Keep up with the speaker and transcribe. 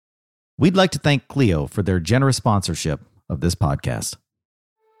We'd like to thank Clio for their generous sponsorship of this podcast.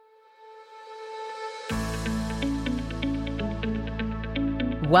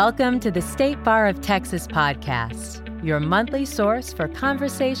 Welcome to the State Bar of Texas podcast, your monthly source for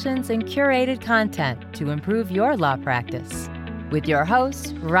conversations and curated content to improve your law practice. With your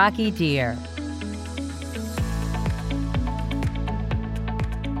host, Rocky Deer.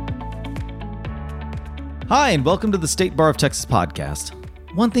 Hi, and welcome to the State Bar of Texas podcast.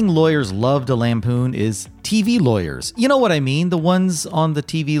 One thing lawyers love to lampoon is TV lawyers. You know what I mean, the ones on the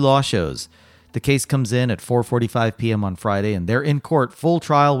TV law shows. The case comes in at 4:45 p.m. on Friday, and they're in court, full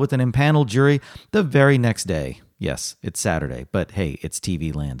trial with an impaneled jury the very next day. Yes, it's Saturday, but hey, it's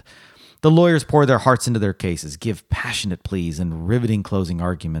TV land. The lawyers pour their hearts into their cases, give passionate pleas and riveting closing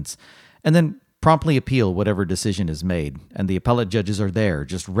arguments, and then promptly appeal whatever decision is made. And the appellate judges are there,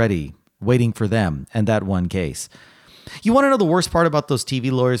 just ready, waiting for them and that one case. You want to know the worst part about those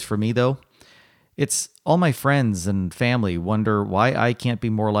TV lawyers for me, though? It's all my friends and family wonder why I can't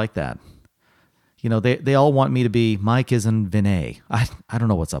be more like that. You know, they all want me to be Mike isn't Vinay. I don't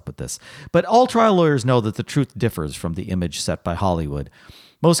know what's up with this. But all trial lawyers know that the truth differs from the image set by Hollywood.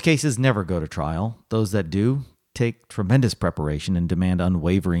 Most cases never go to trial. Those that do take tremendous preparation and demand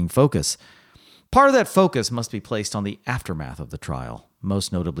unwavering focus. Part of that focus must be placed on the aftermath of the trial,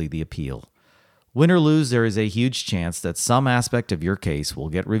 most notably the appeal. Win or lose, there is a huge chance that some aspect of your case will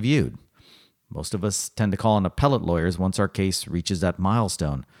get reviewed. Most of us tend to call on appellate lawyers once our case reaches that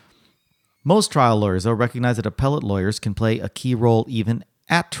milestone. Most trial lawyers, though, recognize that appellate lawyers can play a key role even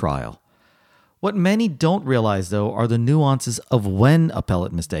at trial. What many don't realize, though, are the nuances of when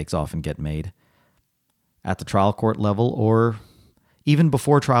appellate mistakes often get made. At the trial court level or even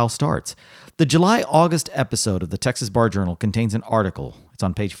before trial starts. The July-August episode of the Texas Bar Journal contains an article. It's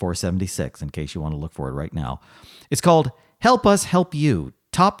on page 476, in case you want to look for it right now. It's called Help Us Help You,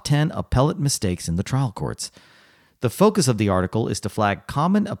 Top 10 Appellate Mistakes in the Trial Courts. The focus of the article is to flag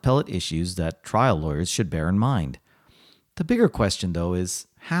common appellate issues that trial lawyers should bear in mind. The bigger question, though, is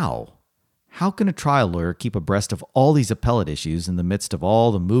how? How can a trial lawyer keep abreast of all these appellate issues in the midst of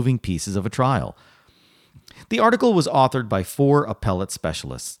all the moving pieces of a trial? The article was authored by 4 appellate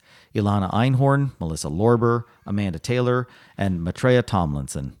specialists: Ilana Einhorn, Melissa Lorber, Amanda Taylor, and Maitreya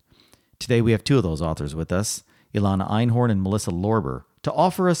Tomlinson. Today we have 2 of those authors with us, Ilana Einhorn and Melissa Lorber, to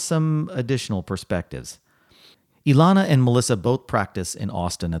offer us some additional perspectives. Ilana and Melissa both practice in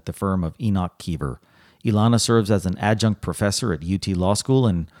Austin at the firm of Enoch Keever. Ilana serves as an adjunct professor at UT Law School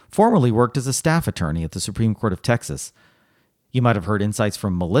and formerly worked as a staff attorney at the Supreme Court of Texas. You might have heard insights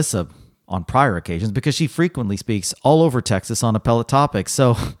from Melissa on prior occasions because she frequently speaks all over Texas on appellate topics.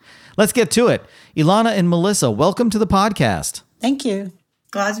 So let's get to it. Ilana and Melissa, welcome to the podcast. Thank you.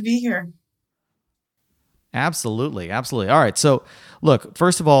 Glad to be here. Absolutely. All right. So look,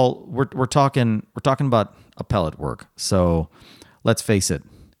 first of all, we're talking about appellate work. So let's face it.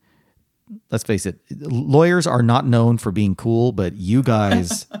 Lawyers are not known for being cool, but you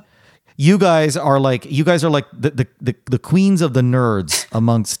guys are like the queens of the nerds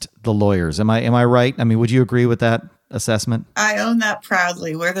amongst the lawyers. Am I right? I mean, would you agree with that assessment? I own that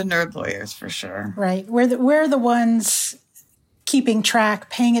proudly. We're the nerd lawyers for sure. Right. We're the ones keeping track,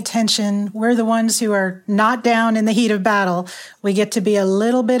 paying attention. We're the ones who are not down in the heat of battle. We get to be a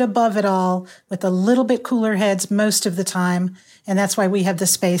little bit above it all with a little bit cooler heads most of the time. And that's why we have the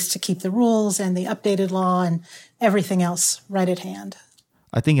space to keep the rules and the updated law and everything else right at hand.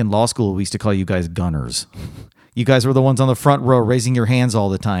 I think in law school, we used to call you guys gunners. You guys were the ones on the front row raising your hands all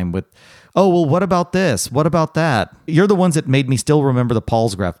the time with, oh, well, what about this? What about that? You're the ones that made me still remember the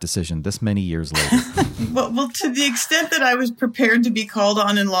Paulsgraf decision this many years later. Well, to the extent that I was prepared to be called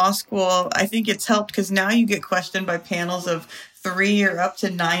on in law school, I think it's helped because now you get questioned by panels of 3 or up to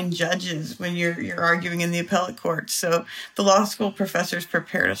 9 judges when you're arguing in the appellate court. So the law school professors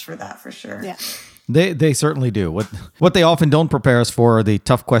prepared us for that for sure. Yeah. They certainly do. What they often don't prepare us for are the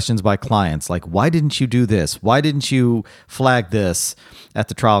tough questions by clients, like, why didn't you do this? Why didn't you flag this at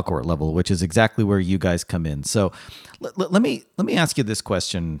the trial court level, which is exactly where you guys come in. So let me ask you this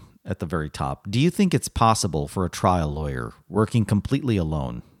question at the very top. Do you think it's possible for a trial lawyer working completely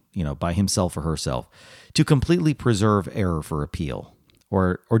alone, by himself or herself, to completely preserve error for appeal?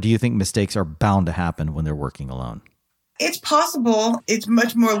 Or do you think mistakes are bound to happen when they're working alone? It's possible. It's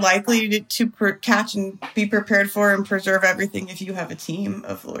much more likely to catch and be prepared for and preserve everything if you have a team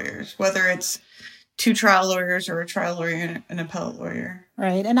of lawyers, whether it's 2 trial lawyers or a trial lawyer and an appellate lawyer.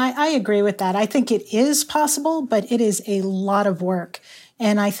 Right. And I agree with that. I think it is possible, but it is a lot of work.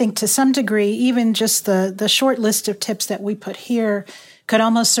 And I think to some degree, even just the short list of tips that we put here could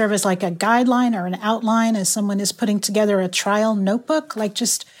almost serve as like a guideline or an outline as someone is putting together a trial notebook, like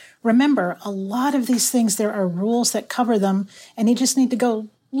just remember, a lot of these things, there are rules that cover them, and you just need to go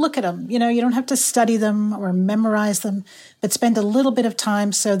look at them. You don't have to study them or memorize them, but spend a little bit of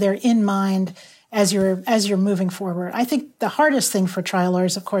time so they're in mind as you're moving forward. I think the hardest thing for trial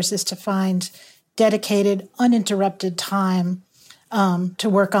lawyers, of course, is to find dedicated, uninterrupted time to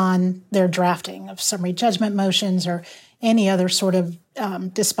work on their drafting of summary judgment motions or any other sort of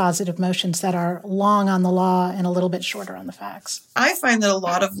dispositive motions that are long on the law and a little bit shorter on the facts. I find that a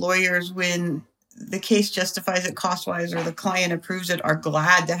lot of lawyers, when the case justifies it cost-wise or the client approves it, are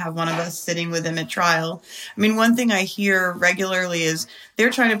glad to have one of us sitting with them at trial. I mean, one thing I hear regularly is they're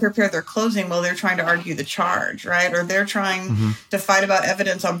trying to prepare their closing while they're trying to argue the charge, right? Or they're trying to fight about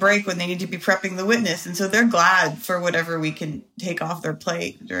evidence on break when they need to be prepping the witness. And so they're glad for whatever we can take off their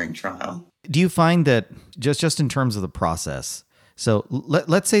plate during trial. Do you find that just in terms of the process, so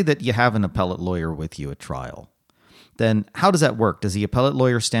let's say that you have an appellate lawyer with you at trial, then how does that work? Does the appellate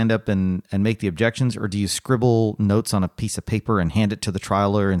lawyer stand up and make the objections, or do you scribble notes on a piece of paper and hand it to the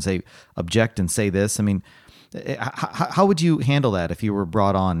trial lawyer and say, object and say this? I mean, how would you handle that if you were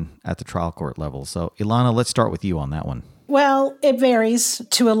brought on at the trial court level? So, Ilana, let's start with you on that one. Well, it varies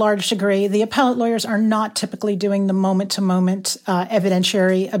to a large degree. The appellate lawyers are not typically doing the moment-to-moment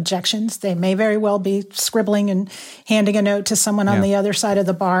evidentiary objections. They may very well be scribbling and handing a note to someone on the other side of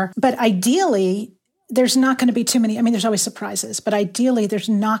the bar. But ideally, there's not going to be too many. I mean, there's always surprises, but ideally, there's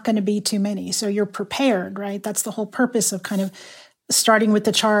not going to be too many. So you're prepared, right? That's the whole purpose of kind of starting with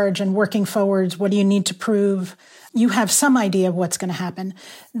the charge and working forwards. What do you need to prove? You have some idea of what's going to happen.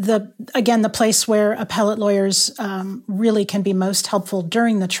 The place where appellate lawyers really can be most helpful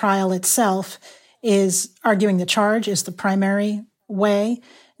during the trial itself is arguing the charge is the primary way.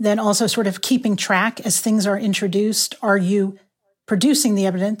 Then also sort of keeping track as things are introduced. Are you producing the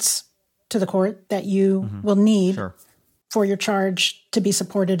evidence to the court that you will need for your charge to be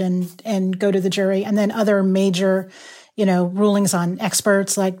supported and go to the jury? And then other major, rulings on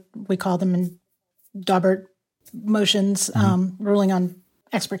experts, like we call them in Daubert motions, ruling on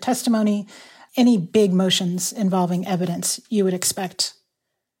expert testimony, any big motions involving evidence, you would expect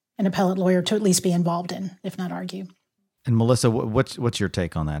an appellate lawyer to at least be involved in, if not argue. And Melissa, what's your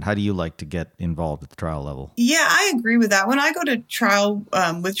take on that? How do you like to get involved at the trial level? Yeah, I agree with that. When I go to trial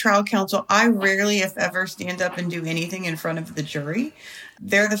with trial counsel, I rarely, if ever, stand up and do anything in front of the jury.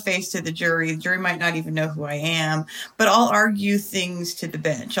 They're the face to the jury. The jury might not even know who I am, but I'll argue things to the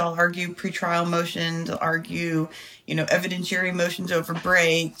bench. I'll argue pretrial motions, I'll argue, evidentiary motions over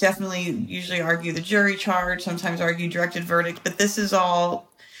break, definitely usually argue the jury charge, sometimes argue directed verdict, but this is all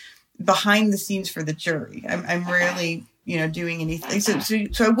behind the scenes for the jury. I'm rarely, doing anything.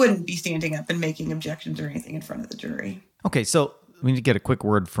 So I wouldn't be standing up and making objections or anything in front of the jury. Okay, so we need to get a quick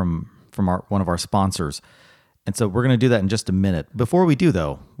word from one of our sponsors. And so we're going to do that in just a minute. Before we do,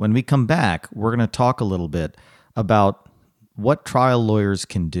 though, when we come back, we're going to talk a little bit about what trial lawyers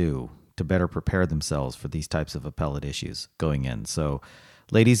can do to better prepare themselves for these types of appellate issues going in. So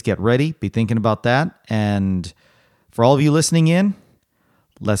ladies, get ready. Be thinking about that. And for all of you listening in,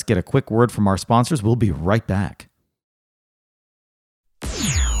 let's get a quick word from our sponsors. We'll be right back.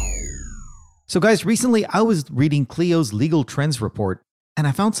 So guys, recently I was reading Clio's Legal Trends Report, and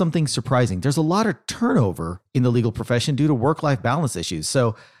I found something surprising. There's a lot of turnover in the legal profession due to work-life balance issues.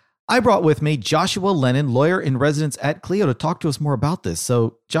 So I brought with me Joshua Lennon, lawyer in residence at Clio, to talk to us more about this.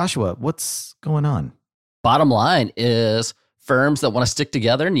 So Joshua, what's going on? Bottom line is firms that want to stick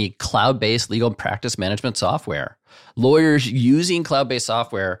together need cloud-based legal practice management software. Lawyers using cloud-based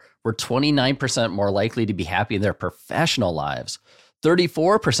software were 29% more likely to be happy in their professional lives,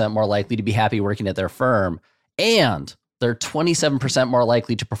 34% more likely to be happy working at their firm, and they're 27% more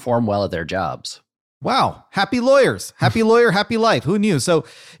likely to perform well at their jobs. Wow. Happy lawyers. Happy lawyer, happy life. Who knew? So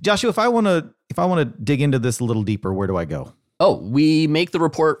Joshua, if I want to dig into this a little deeper, where do I go? Oh, we make the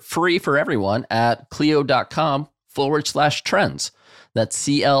report free for everyone at clio.com/trends. That's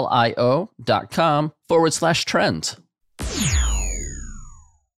CLIO.com/trends.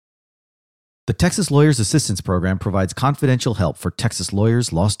 The Texas Lawyers Assistance Program provides confidential help for Texas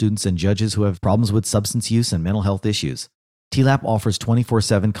lawyers, law students, and judges who have problems with substance use and mental health issues. TLAP offers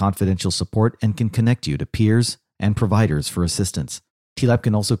 24/7 confidential support and can connect you to peers and providers for assistance. TLAP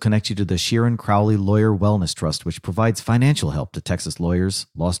can also connect you to the Sharon Crowley Lawyer Wellness Trust, which provides financial help to Texas lawyers,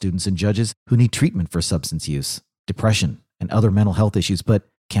 law students, and judges who need treatment for substance use, depression, and other mental health issues but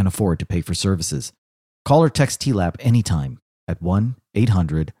can't afford to pay for services. Call or text TLAP anytime at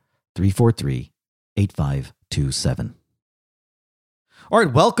 1-800-343-8527. All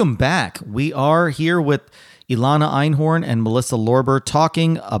right, welcome back. We are here with Ilana Einhorn and Melissa Lorber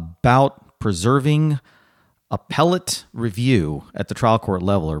talking about preserving appellate review at the trial court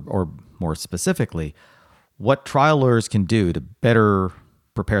level, or more specifically, what trial lawyers can do to better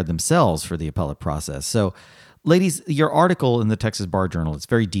prepare themselves for the appellate process. So, ladies, your article in the Texas Bar Journal, it's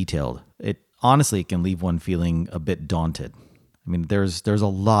very detailed. It honestly can leave one feeling a bit daunted. I mean, there's a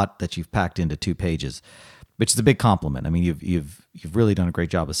lot that you've packed into 2 pages, which is a big compliment. I mean, you've really done a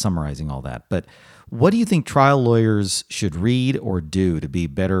great job of summarizing all that. But what do you think trial lawyers should read or do to be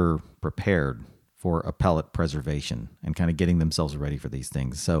better prepared for appellate preservation and kind of getting themselves ready for these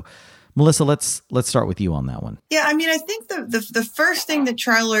things? So, Melissa, let's start with you on that one. Yeah, I mean, I think the first thing that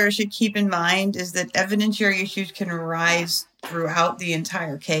trial lawyers should keep in mind is that evidentiary issues can arise throughout the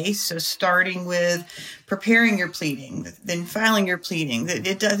entire case. So starting with preparing your pleading, then filing your pleading.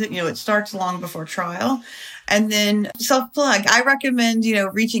 It doesn't, it starts long before trial. And then self-plug. I recommend,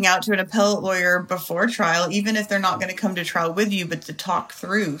 reaching out to an appellate lawyer before trial, even if they're not going to come to trial with you, but to talk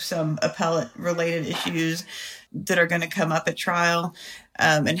through some appellate-related issues that are going to come up at trial,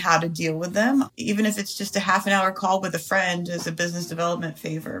 and how to deal with them, even if it's just a half an hour call with a friend as a business development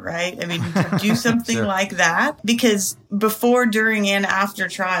favor, right? I mean, do something Sure. like that, because before, during, and after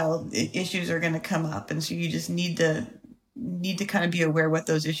trial, issues are going to come up. And so you just need to kind of be aware what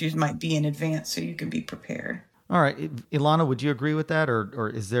those issues might be in advance so you can be prepared. All right. Ilana, would you agree with that?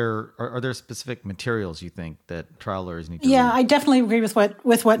 Or are there specific materials you think that trial lawyers need to read? I definitely agree with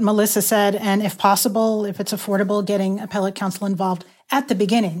what Melissa said. And if possible, if it's affordable, getting appellate counsel involved at the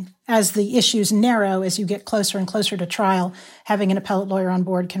beginning as the issues narrow, as you get closer and closer to trial, having an appellate lawyer on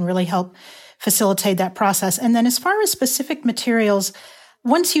board can really help facilitate that process. And then as far as specific materials,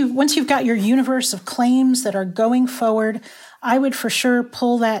 once you've got your universe of claims that are going forward, I would for sure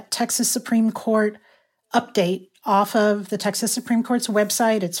pull that Texas Supreme Court update off of the Texas Supreme Court's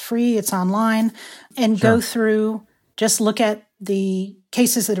website. It's free, it's online, and go through, just look at the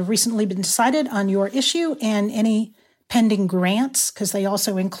cases that have recently been decided on your issue and any pending grants, because they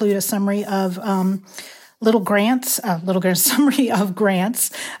also include a summary of summary of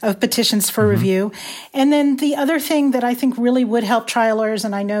grants of petitions for review. And then the other thing that I think really would help trial lawyers,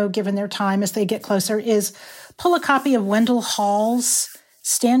 and I know given their time as they get closer, is pull a copy of Wendell Hall's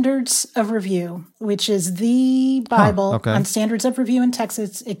Standards of Review, which is the Bible on standards of review in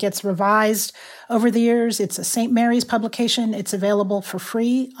Texas. It gets revised over the years. It's a St. Mary's publication. It's available for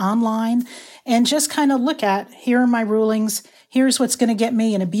free online. And just kind of look at, here are my rulings. Here's what's going to get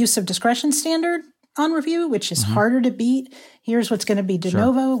me an abuse of discretion standard on review, which is harder to beat. Here's what's going to be de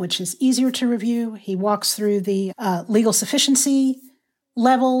novo, which is easier to review. He walks through the legal sufficiency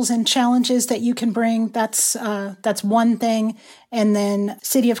levels and challenges that you can bring. That's one thing. And then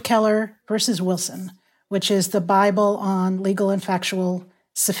City of Keller versus Wilson, which is the Bible on legal and factual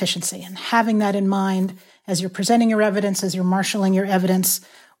sufficiency. And having that in mind as you're presenting your evidence, as you're marshaling your evidence,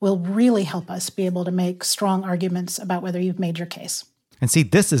 will really help us be able to make strong arguments about whether you've made your case. And see,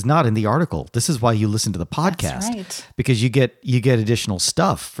 this is not in the article. This is why you listen to the podcast. That's right. Because you get additional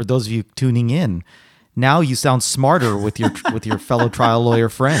stuff. For those of you tuning in, now you sound smarter with your fellow trial lawyer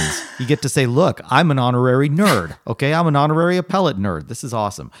friends. You get to say, look, I'm an honorary nerd. Okay, I'm an honorary appellate nerd. This is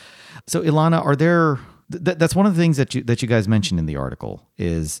awesome. So Ilana, are there that's one of the things that you guys mentioned in the article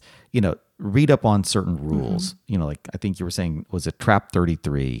is, read up on certain rules. Like I think you were saying, was it Trap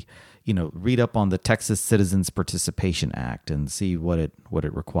 33? Read up on the Texas Citizens Participation Act and see what it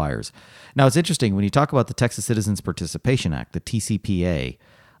requires. Now, it's interesting when you talk about the Texas Citizens Participation Act, the TCPA.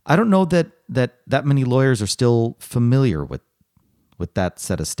 I don't know that many lawyers are still familiar with that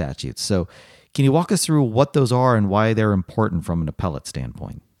set of statutes. So, can you walk us through what those are and why they're important from an appellate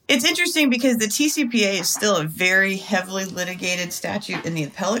standpoint? It's interesting because the TCPA is still a very heavily litigated statute in the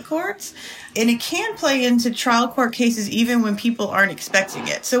appellate courts, and it can play into trial court cases even when people aren't expecting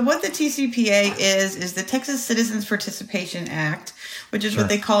it. So what the TCPA is the Texas Citizens Participation Act, which is what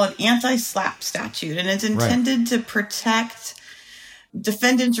they call an anti-SLAPP statute, and it's intended to protect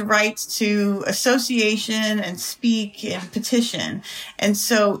defendants' rights to association and speak and petition. And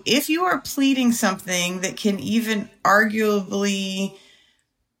so if you are pleading something that can even arguably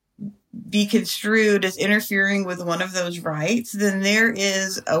be construed as interfering with one of those rights, then there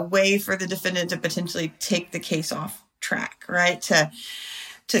is a way for the defendant to potentially take the case off track, right? To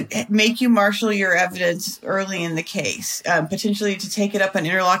make you marshal your evidence early in the case, potentially to take it up on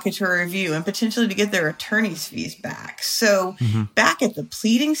interlocutory review, and potentially to get their attorney's fees back. So back at the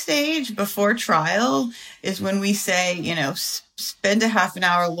pleading stage before trial is when we say, spend a half an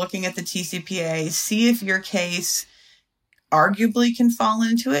hour looking at the TCPA, see if your case arguably can fall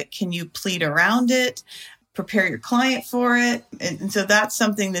into it. Can you plead around it? Prepare your client for it. And so that's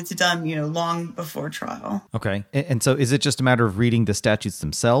something that's done, long before trial. Okay. And so is it just a matter of reading the statutes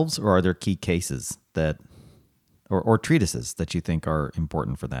themselves, or are there key cases that or treatises that you think are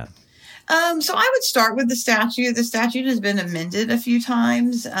important for that? So I would start with the statute. The statute has been amended a few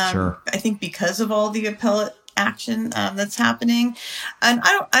times. Sure. I think because of all the appellate action that's happening, and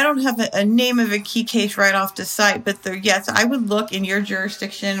I don't have a name of a key case right off the site, but yes, I would look in your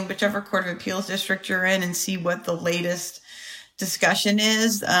jurisdiction, whichever court of appeals district you're in, and see what the latest discussion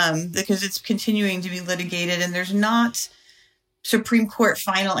is, because it's continuing to be litigated, and there's not Supreme Court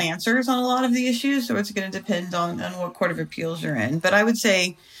final answers on a lot of the issues, so it's going to depend on what court of appeals you're in. But I would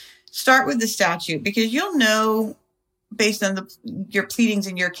say start with the statute, because you'll know based on your pleadings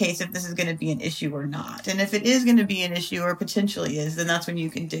in your case if this is going to be an issue or not. And if it is going to be an issue, or potentially is, then that's when you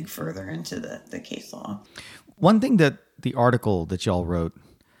can dig further into the case law. One thing that the article that y'all wrote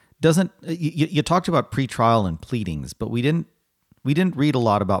doesn't, you talked about pretrial and pleadings, but we didn't read a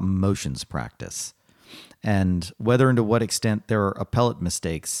lot about motions practice and whether and to what extent there are appellate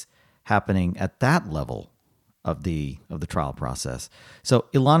mistakes happening at that level of the trial process. So,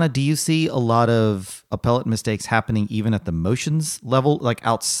 Ilana, do you see a lot of appellate mistakes happening even at the motions level, like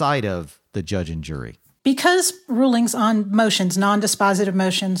outside of the judge and jury? Because rulings on motions, non-dispositive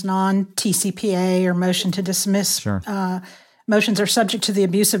motions, non-TCPA or motion to dismiss Sure. Motions are subject to the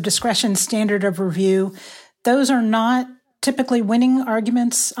abuse of discretion standard of review, those are not typically winning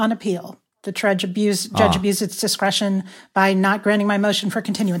arguments on appeal. The judge abused its discretion by not granting my motion for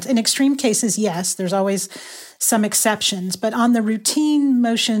continuance. In extreme cases, yes, there's always some exceptions. But on the routine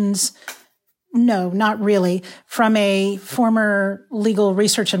motions, no, not really. From a former legal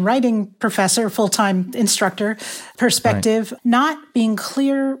research and writing professor, full-time instructor perspective, right, not being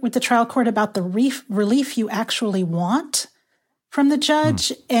clear with the trial court about the relief you actually want from the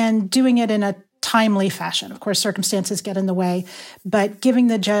judge and doing it in a timely fashion. Of course, circumstances get in the way, but giving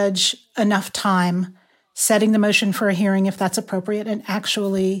the judge enough time, setting the motion for a hearing if that's appropriate, and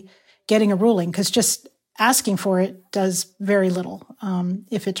actually getting a ruling, because just asking for it does very little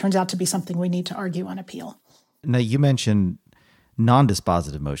if it turns out to be something we need to argue on appeal. Now, you mentioned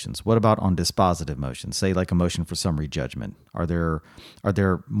non-dispositive motions. What about on dispositive motions? Say like a motion for summary judgment. Are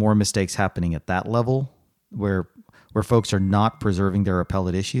there more mistakes happening at that level where folks are not preserving their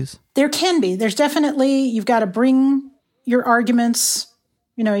appellate issues? There can be. There's definitely, you've got to bring your arguments.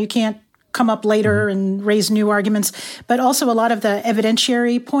 You can't come up later and raise new arguments. But also a lot of the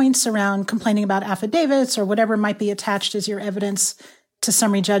evidentiary points around complaining about affidavits or whatever might be attached as your evidence to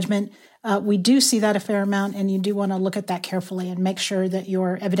summary judgment. We do see that a fair amount, and you do want to look at that carefully and make sure that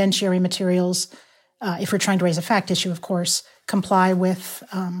your evidentiary materials, if you're trying to raise a fact issue, of course, comply with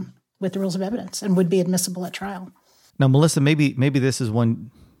the rules of evidence and would be admissible at trial. Now, Melissa, maybe this is one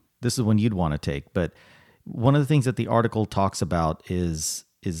you'd want to take, but one of the things that the article talks about is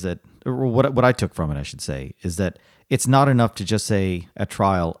that, or what I took from it, I should say, is that it's not enough to just say at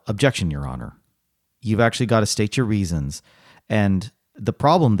trial, objection, Your Honor. You've actually got to state your reasons. And the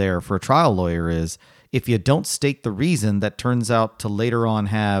problem there for a trial lawyer is if you don't state the reason that turns out to later on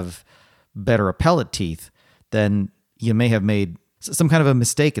have better appellate teeth, then you may have made some kind of a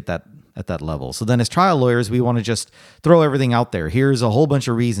mistake at that level. So then as trial lawyers, we want to just throw everything out there. Here's a whole bunch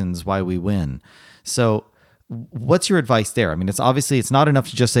of reasons why we win. So what's your advice there? I mean, it's not enough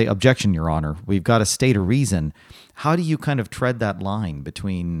to just say objection, Your Honor. We've got to state a reason. How do you kind of tread that line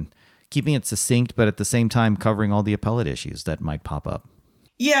between keeping it succinct, but at the same time covering all the appellate issues that might pop up?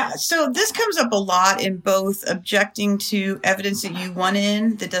 Yeah, so this comes up a lot in both objecting to evidence that you want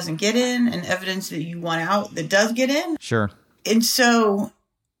in that doesn't get in and evidence that you want out that does get in. Sure. And so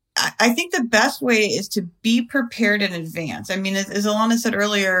I think the best way is to be prepared in advance. I mean, as Ilana said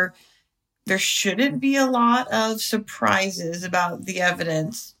earlier, there shouldn't be a lot of surprises about the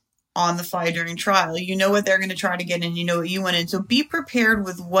evidence on the fly during trial. You know what they're going to try to get in, you know what you want in. So be prepared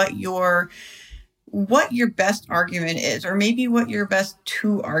with what your best argument is, or maybe what your best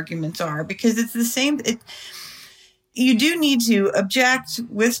two arguments are, because it's the same. You do need to object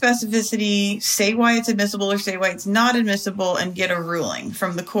with specificity, say why it's admissible or say why it's not admissible, and get a ruling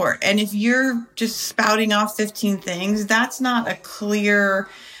from the court. And if you're just spouting off 15 things, that's not a clear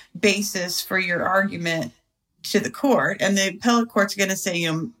basis for your argument to the court. And the appellate court's going to say,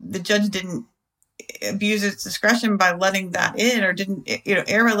 the judge didn't abuse its discretion by letting that in, or didn't,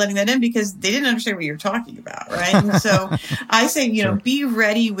 err by letting that in because they didn't understand what you're talking about, right? And so I say, sure, be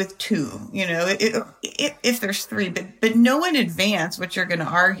ready with two, if there's three, but know in advance what you're going to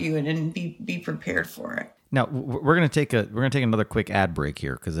argue and be prepared for it. Now we're going to take another quick ad break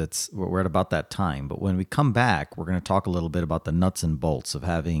here because we're at about that time. But when we come back, we're going to talk a little bit about the nuts and bolts of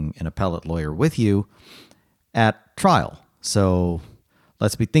having an appellate lawyer with you at trial. So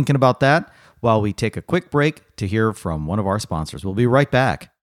let's be thinking about that while we take a quick break to hear from one of our sponsors. We'll be right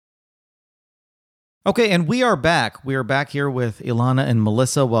back. Okay, and we are back. We are back here with Ilana and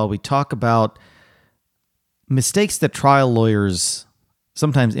Melissa while we talk about mistakes that trial lawyers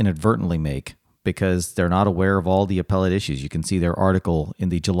sometimes inadvertently make because they're not aware of all the appellate issues. You can see their article in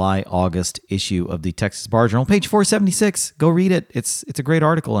the July-August issue of the Texas Bar Journal, page 476. Go read it. It's a great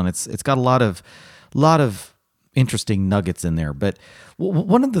article, and it's got a lot of interesting nuggets in there. But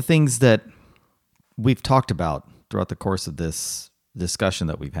one of the things that we've talked about throughout the course of this discussion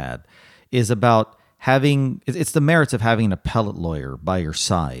that we've had is about it's the merits of having an appellate lawyer by your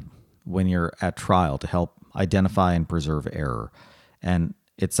side when you're at trial to help identify and preserve error. And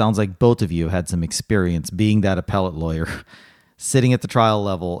it sounds like both of you had some experience being that appellate lawyer, sitting at the trial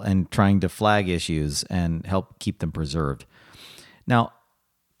level and trying to flag issues and help keep them preserved. Now,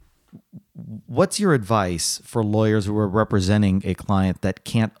 what's your advice for lawyers who are representing a client that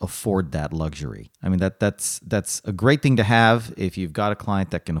can't afford that luxury? I mean, that's a great thing to have if you've got a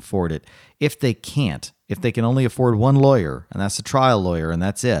client that can afford it. If they can't, if they can only afford one lawyer, and that's a trial lawyer, and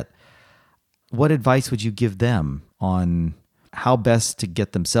that's it, what advice would you give them on how best to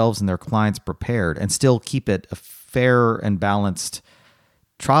get themselves and their clients prepared and still keep it a fair and balanced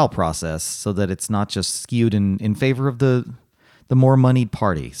trial process so that it's not just skewed in favor of the more moneyed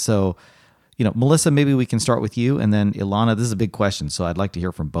party? So, Melissa, maybe we can start with you, and then Ilana, this is a big question, so I'd like to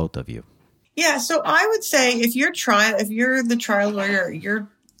hear from both of you. Yeah, so I would say if you're the trial lawyer, you're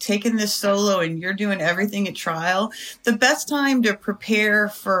taking this solo and you're doing everything at trial, the best time to prepare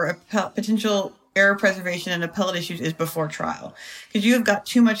for a potential error preservation and appellate issues is before trial, because you have got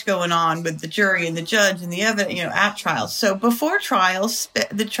too much going on with the jury and the judge and the evidence, at trial. So before trial,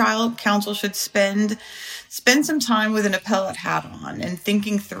 the trial counsel should spend some time with an appellate hat on and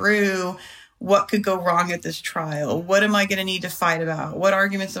thinking through what could go wrong at this trial. What am I going to need to fight about? What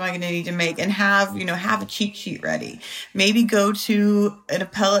arguments am I going to need to make? And have a cheat sheet ready. Maybe go to an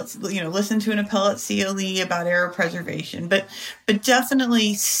appellate, listen to an appellate CLE about error preservation, but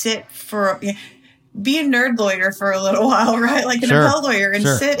definitely be a nerd lawyer for a little while, right? Like an appellate lawyer, and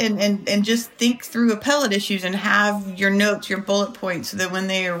sit and just think through appellate issues and have your notes, your bullet points, so that when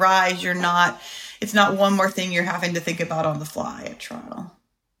they arise, it's not one more thing you're having to think about on the fly at trial.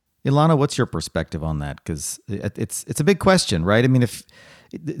 Ilana, what's your perspective on that? Because it's a big question, right? I mean, if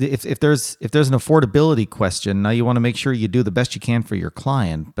there's an affordability question, now you want to make sure you do the best you can for your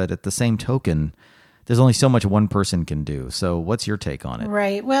client, but at the same token, there's only so much one person can do. So what's your take on it?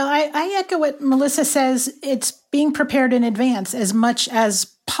 Right. Well, I echo what Melissa says. It's being prepared in advance as much as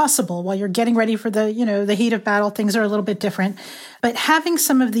possible while you're getting ready for the heat of battle. Things are a little bit different, but having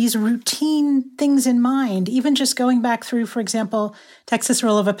some of these routine things in mind, even just going back through, for example, Texas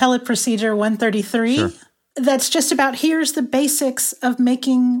Rule of Appellate Procedure 133, sure. That's just about, here's the basics of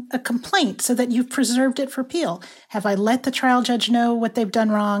making a complaint so that you've preserved it for appeal. Have I let the trial judge know what they've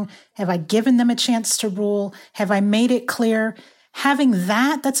done wrong? Have I given them a chance to rule? Have I made it clear? Having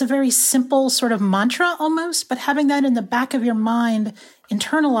that's a very simple sort of mantra almost, but having that in the back of your mind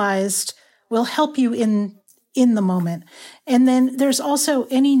internalized will help you in the moment. And then there's also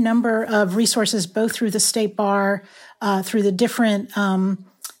any number of resources, both through the state bar, through the different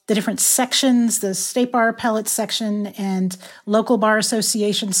sections, the state bar appellate section and local bar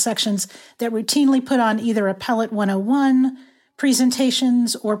association sections, that routinely put on either Appellate 101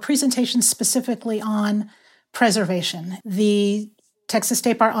 presentations or presentations specifically on preservation. The Texas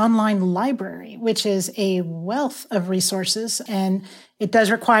State Bar Online Library, which is a wealth of resources, and it does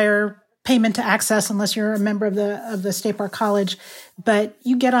require payment to access unless you're a member of the State Bar College. But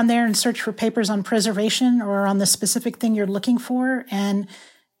you get on there and search for papers on preservation or on the specific thing you're looking for, and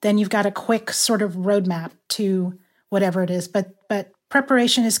then you've got a quick sort of roadmap to whatever it is. But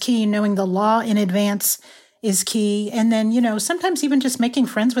preparation is key. Knowing the law in advance is key. And then, sometimes even just making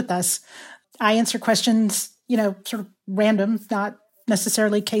friends with us. I answer questions, sort of random, not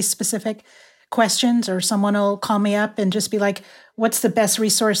necessarily case-specific questions, or someone will call me up and just be like, what's the best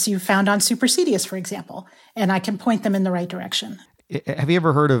resource you found on supersedious, for example? And I can point them in the right direction. Have you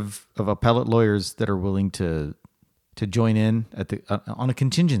ever heard of appellate lawyers that are willing to join in on a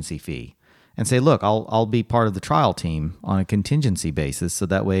contingency fee and say, look, I'll be part of the trial team on a contingency basis. So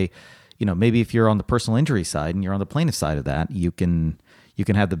that way, maybe if you're on the personal injury side and you're on the plaintiff side of that, you can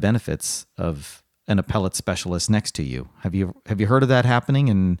have the benefits of an appellate specialist next to you. Have you heard of that happening,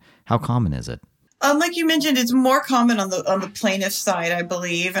 and how common is it? Like you mentioned, it's more common on the plaintiff side, I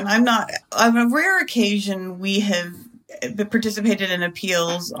believe. And on a rare occasion, we have participated in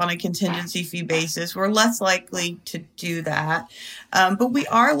appeals on a contingency fee basis. We're less likely to do that. But we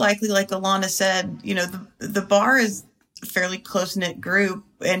are likely, like Ilana said, the bar is a fairly close-knit group.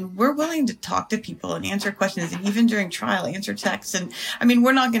 And we're willing to talk to people and answer questions, and even during trial, answer texts. And I mean,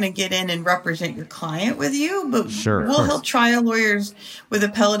 we're not going to get in and represent your client with you, but we'll help trial lawyers with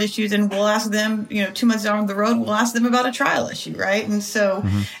appellate issues, and we'll ask them, 2 months down the road, we'll ask them about a trial issue, right? And so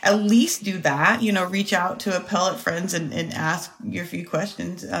at least do that, reach out to appellate friends and ask your few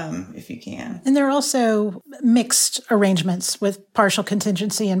questions if you can. And there are also mixed arrangements with partial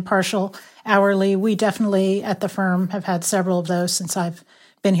contingency and partial hourly. We definitely at the firm have had several of those since I've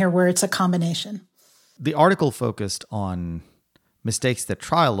been here, where it's a combination. The article focused on mistakes that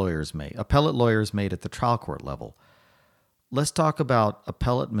trial lawyers made, appellate lawyers made at the trial court level. Let's talk about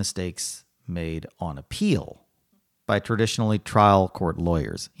appellate mistakes made on appeal by traditionally trial court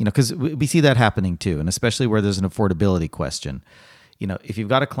lawyers. Because we see that happening too, and especially where there's an affordability question. If you've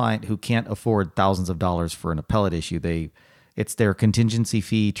got a client who can't afford thousands of dollars for an appellate issue, it's their contingency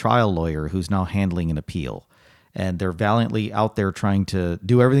fee trial lawyer who's now handling an appeal. And they're valiantly out there trying to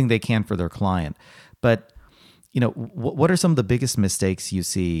do everything they can for their client. But, what are some of the biggest mistakes you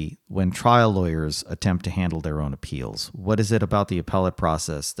see when trial lawyers attempt to handle their own appeals? What is it about the appellate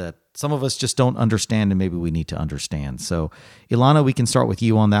process that some of us just don't understand and maybe we need to understand? So, Ilana, we can start with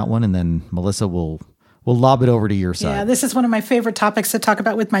you on that one, and then Melissa will lob it over to your side. Yeah, this is one of my favorite topics to talk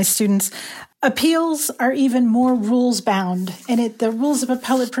about with my students. Appeals are even more rules bound, and the rules of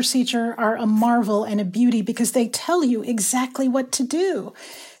appellate procedure are a marvel and a beauty because they tell you exactly what to do.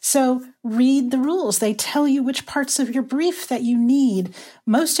 So read the rules. They tell you which parts of your brief that you need.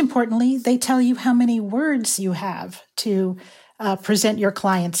 Most importantly, they tell you how many words you have to present your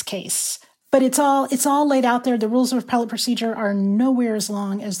client's case. But it's all laid out there. The rules of appellate procedure are nowhere as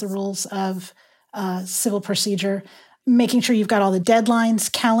long as the rules of civil procedure. Making sure you've got all the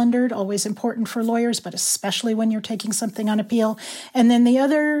deadlines calendared, always important for lawyers, but especially when you're taking something on appeal. And then the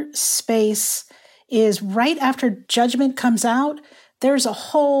other space is right after judgment comes out, there's a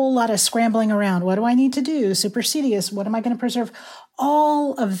whole lot of scrambling around. What do I need to do? Supersedious. What am I going to preserve?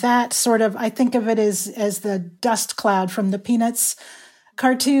 All of that sort of, I think of it as the dust cloud from the Peanuts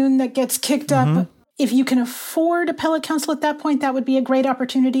cartoon that gets kicked up. If you can afford appellate counsel at that point, that would be a great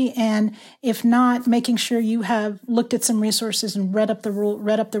opportunity. And if not, making sure you have looked at some resources and read up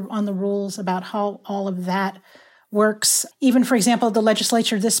on the rules about how all of that works. Even, for example, the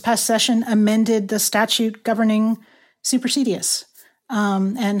legislature this past session amended the statute governing supersedious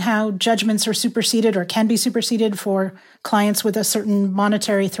and how judgments are superseded or can be superseded for clients with a certain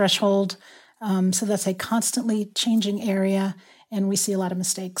monetary threshold. So that's a constantly changing area, and we see a lot of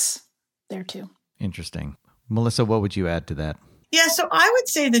mistakes there too. Interesting. Melissa, what would you add to that? Yeah, so I would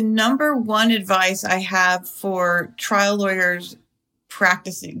say the number one advice I have for trial lawyers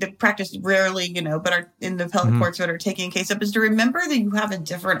that practice rarely, but are in the appellate courts that are taking a case up is to remember that you have a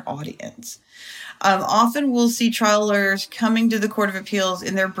different audience. Often we'll see trial lawyers coming to the Court of Appeals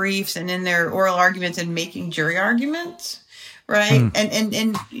in their briefs and in their oral arguments and making jury arguments. Right.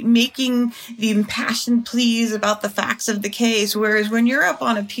 And making the impassioned pleas about the facts of the case. Whereas when you're up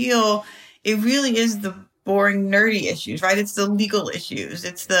on appeal, it really is the boring, nerdy issues, right? It's the legal issues.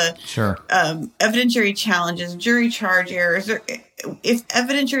 It's the evidentiary challenges, jury charge errors. If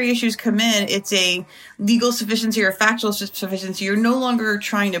evidentiary issues come in, it's a legal sufficiency or factual sufficiency. You're no longer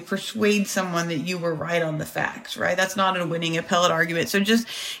trying to persuade someone that you were right on the facts, right? That's not a winning appellate argument. So just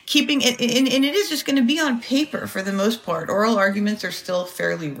keeping it, and it is just going to be on paper for the most part. Oral arguments are still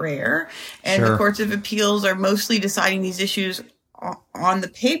fairly rare, and the courts of appeals are mostly deciding these issues on the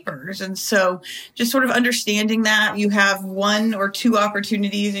papers. And so just sort of understanding that you have one or two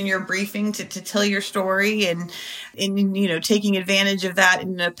opportunities in your briefing to tell your story and taking advantage of that in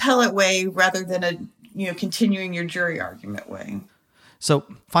an appellate way rather than continuing your jury argument way. So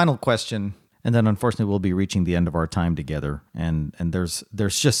final question, and then unfortunately we'll be reaching the end of our time together. And there's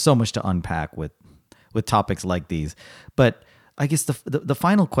just so much to unpack with topics like these. But I guess the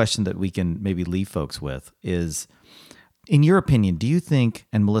final question that we can maybe leave folks with is, in your opinion, do you think,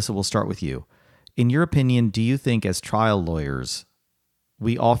 and Melissa, we'll start with you. In your opinion, do you think as trial lawyers,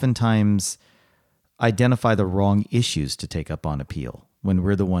 we oftentimes identify the wrong issues to take up on appeal when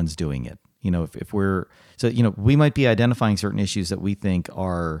we're the ones doing it? We might be identifying certain issues that we think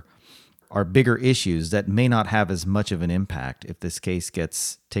are bigger issues that may not have as much of an impact if this case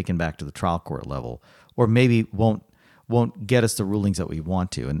gets taken back to the trial court level, or maybe won't get us the rulings that we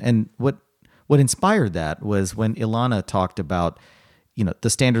want to. And what inspired that was when Ilana talked about, the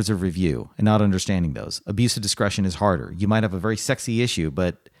standards of review and not understanding those. Abuse of discretion is harder. You might have a very sexy issue,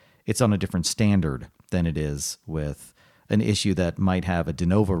 but it's on a different standard than it is with an issue that might have a de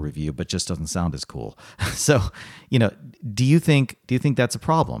novo review, but just doesn't sound as cool. So, do you think that's a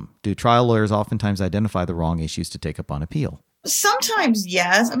problem? Do trial lawyers oftentimes identify the wrong issues to take up on appeal? Sometimes,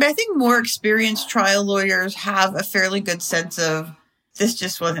 yes. I mean, I think more experienced trial lawyers have a fairly good sense of this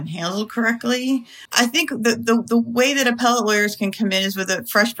just wasn't handled correctly. I think the way that appellate lawyers can come in is with a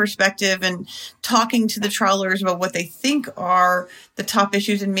fresh perspective and talking to the trial lawyers about what they think are the top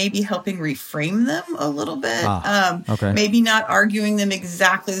issues and maybe helping reframe them a little bit. Okay. Maybe not arguing them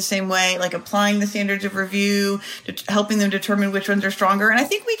exactly the same way, like applying the standards of review, helping them determine which ones are stronger. And I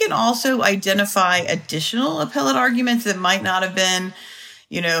think we can also identify additional appellate arguments that might not have been,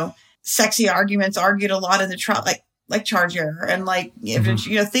 sexy arguments argued a lot in the trial, like charge error and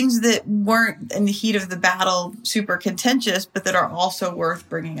things that weren't in the heat of the battle super contentious, but that are also worth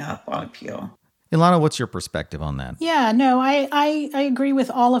bringing up on appeal. Ilana, what's your perspective on that? Yeah, no, I agree with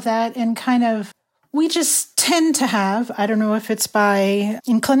all of that. And kind of, we just tend to have, I don't know if it's by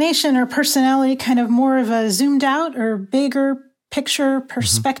inclination or personality, kind of more of a zoomed out or bigger picture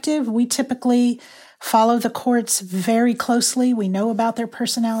perspective. We typically follow the courts very closely. We know about their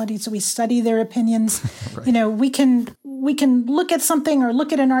personalities. We study their opinions. Right. We can look at something or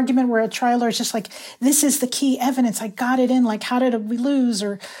look at an argument where a trial lawyer is just like, this is the key evidence. I got it in. Like, how did we lose?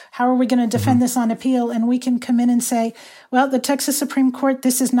 Or how are we going to defend this on appeal? And we can come in and say, well, the Texas Supreme Court,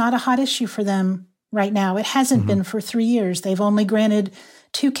 this is not a hot issue for them right now. It hasn't been for 3 years. They've only granted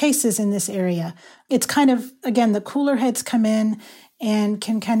 2 cases in this area. It's kind of, again, the cooler heads come in and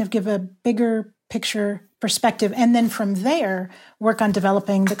can kind of give a bigger picture perspective. And then from there, work on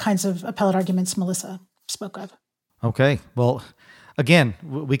developing the kinds of appellate arguments Melissa spoke of. Okay. Well, again,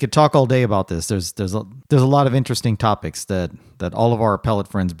 we could talk all day about this. There's a lot of interesting topics that all of our appellate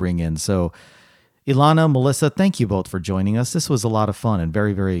friends bring in. So Ilana, Melissa, thank you both for joining us. This was a lot of fun and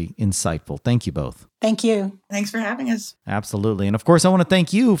very, very insightful. Thank you both. Thank you. Thanks for having us. Absolutely. And of course, I want to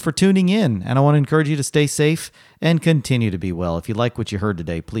thank you for tuning in, and I want to encourage you to stay safe and continue to be well. If you like what you heard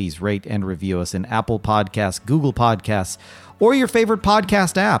today, please rate and review us in Apple Podcasts, Google Podcasts, or your favorite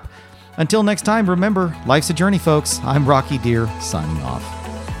podcast app. Until next time, remember, life's a journey, folks. I'm Rocky Deer, signing off.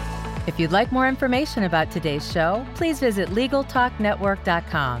 If you'd like more information about today's show, please visit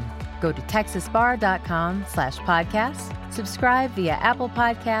LegalTalkNetwork.com. Go to texasbar.com/podcast, subscribe via Apple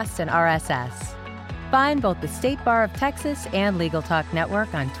Podcasts and RSS. Find both the State Bar of Texas and Legal Talk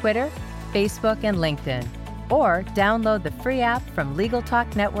Network on Twitter, Facebook, and LinkedIn, or download the free app from Legal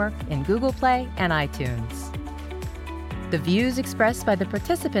Talk Network in Google Play and iTunes. The views expressed by the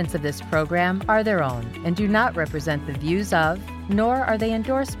participants of this program are their own and do not represent the views of, nor are they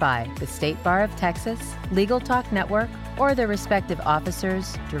endorsed by, the State Bar of Texas, Legal Talk Network, or their respective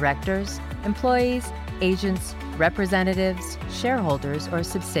officers, directors, employees, agents, representatives, shareholders, or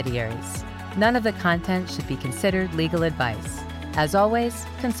subsidiaries. None of the content should be considered legal advice. As always,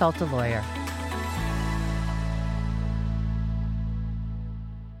 consult a lawyer.